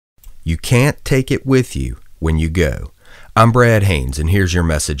You can't take it with you when you go. I'm Brad Haynes, and here's your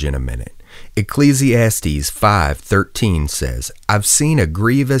message in a minute. Ecclesiastes 5:13 says, I've seen a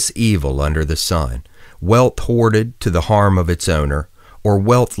grievous evil under the sun, wealth hoarded to the harm of its owner, or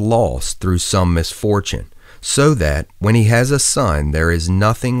wealth lost through some misfortune, so that when he has a son there is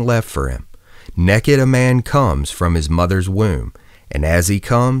nothing left for him. Naked a man comes from his mother's womb, and as he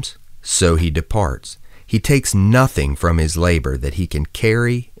comes, so he departs. He takes nothing from his labor that he can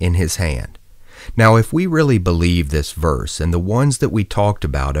carry in his hand. Now, if we really believe this verse and the ones that we talked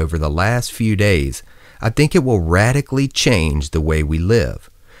about over the last few days, I think it will radically change the way we live.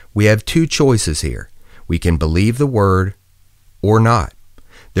 We have two choices here. We can believe the word or not.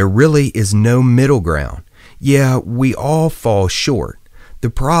 There really is no middle ground. Yeah, we all fall short. The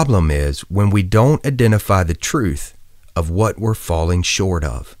problem is when we don't identify the truth of what we're falling short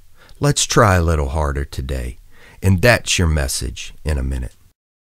of. Let's try a little harder today. And that's your message in a minute.